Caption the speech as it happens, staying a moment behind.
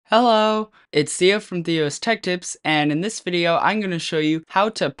Hello, it's Theo from Theo's Tech Tips, and in this video I'm going to show you how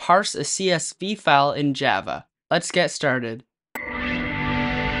to parse a CSV file in Java. Let's get started.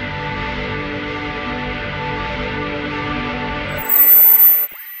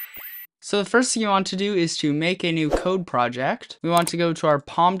 So the first thing you want to do is to make a new code project. We want to go to our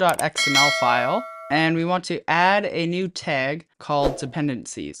pom.xml file, and we want to add a new tag called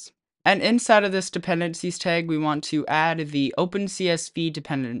dependencies. And inside of this dependencies tag, we want to add the OpenCSV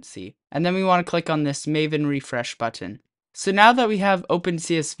dependency. And then we want to click on this Maven refresh button. So now that we have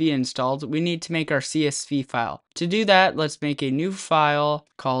OpenCSV installed, we need to make our CSV file. To do that, let's make a new file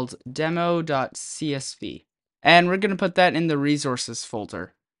called demo.csv. And we're going to put that in the resources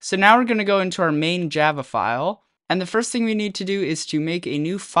folder. So now we're going to go into our main Java file. And the first thing we need to do is to make a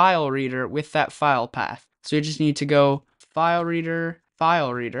new file reader with that file path. So we just need to go file reader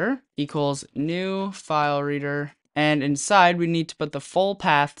equals new file reader, and inside we need to put the full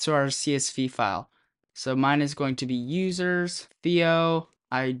path to our CSV file. So mine is going to be users, Theo,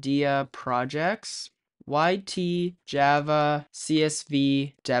 idea, projects, YT, Java,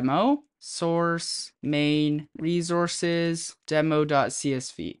 CSV, demo, source, main, resources,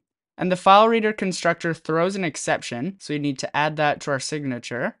 demo.csv. And the file reader constructor throws an exception, so we need to add that to our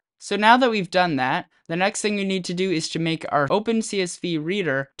signature. So now that we've done that, the next thing we need to do is to make our OpenCSV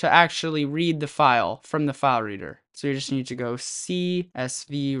reader to actually read the file from the file reader. So you just need to go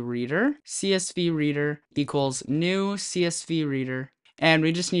CSV reader equals new CSV reader, and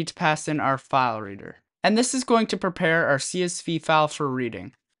we just need to pass in our file reader. And this is going to prepare our CSV file for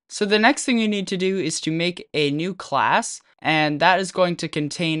reading. So the next thing you need to do is to make a new class, and that is going to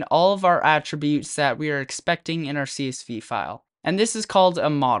contain all of our attributes that we are expecting in our CSV file. And this is called a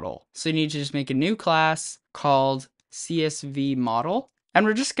model. So you need to just make a new class called CSV model. And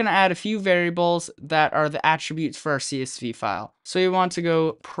we're just going to add a few variables that are the attributes for our CSV file. So you want to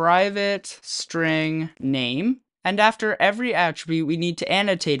go private string name. And after every attribute, we need to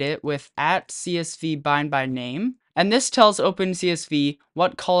annotate it with @CSV bind by name. And this tells OpenCSV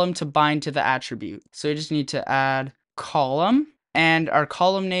what column to bind to the attribute. So you just need to add column, and our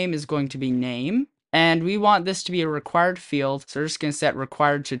column name is going to be name. And we want this to be a required field, so we're just going to set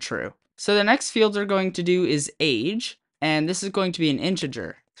required to true. So the next field we're going to do is age, and this is going to be an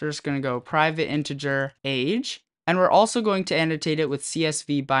integer. So we're just going to go private integer age, and we're also going to annotate it with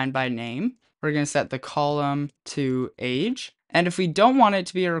CSV bind by name. We're going to set the column to age, and if we don't want it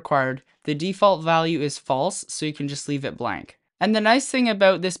to be required, the default value is false, so you can just leave it blank. And the nice thing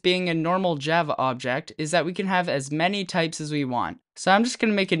about this being a normal Java object is that we can have as many types as we want. So I'm just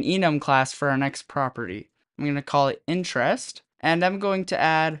going to make an enum class for our next property. I'm going to call it interest, and I'm going to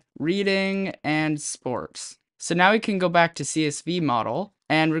add reading and sports. So now we can go back to CSV model,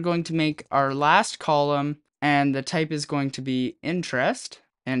 and we're going to make our last column, and the type is going to be interest,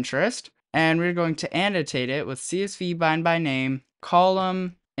 and we're going to annotate it with CSV bind by name,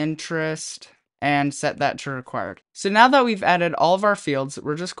 column, interest, and set that to required. So now that we've added all of our fields,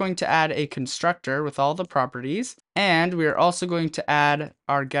 we're just going to add a constructor with all the properties, and we're also going to add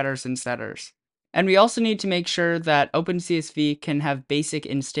our getters and setters. And we also need to make sure that OpenCSV can have basic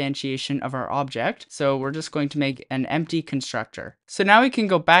instantiation of our object, so we're just going to make an empty constructor. So now we can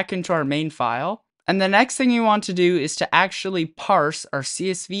go back into our main file, and the next thing you want to do is to actually parse our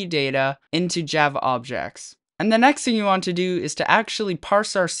CSV data into Java objects. And the next thing you want to do is to actually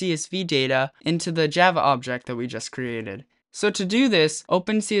parse our CSV data into the Java object that we just created. So to do this,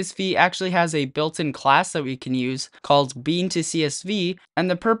 OpenCSV actually has a built-in class that we can use called bean to CSV,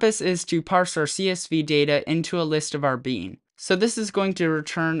 and the purpose is to parse our CSV data into a list of our bean. So this is going to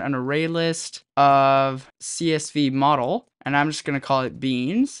return an array list of CSV model, and I'm just going to call it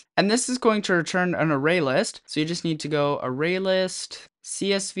beans. And this is going to return an array list, so you just need to go array list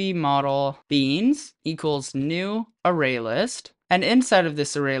CSV model beans equals new array list. And inside of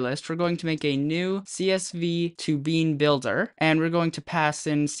this array list, we're going to make a new CSV to bean builder, and we're going to pass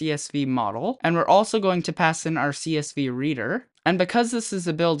in CSV model, and we're also going to pass in our CSV reader. And because this is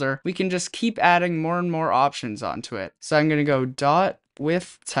a builder, we can just keep adding more and more options onto it. So I'm going to go dot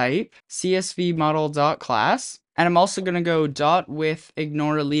with type CSV model dot class, and I'm also going to go dot with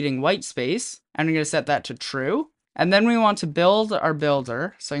ignore a leading white space, and I'm going to set that to true. And then we want to build our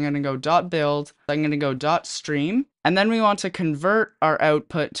builder. So I'm going to go dot build. I'm going to go dot stream. And then we want to convert our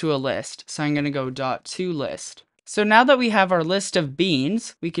output to a list. So I'm going to go dot to list. So now that we have our list of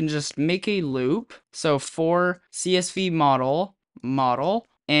beans, we can just make a loop. So for CSV model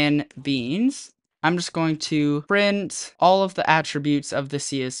in beans, I'm just going to print all of the attributes of the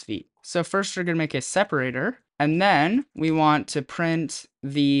CSV. So first we're going to make a separator, and then we want to print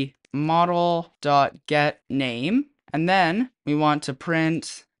the model.getName, and then we want to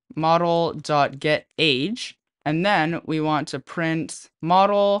print model.getAge, and then we want to print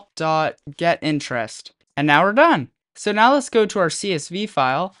model.getInterest. And now we're done. So now let's go to our CSV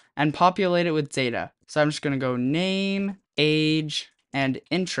file and populate it with data. So I'm just going to go name, age, and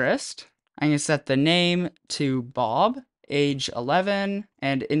interest. I'm going to set the name to Bob, age 11,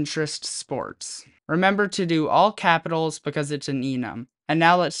 and interest sports. Remember to do all capitals because it's an enum. And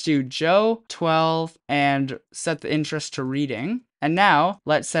now let's do Joe, 12, and set the interest to reading. And now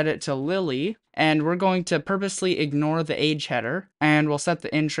let's set it to Lily, and we're going to purposely ignore the age header, and we'll set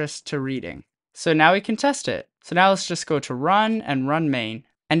the interest to reading. So now we can test it. So now let's just go to run and run main.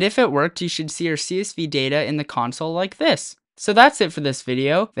 And if it worked, you should see your CSV data in the console like this. So that's it for this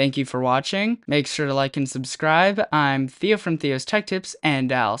video. Thank you for watching. Make sure to like and subscribe. I'm Theo from Theo's Tech Tips,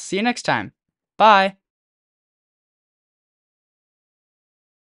 and I'll see you next time. Bye!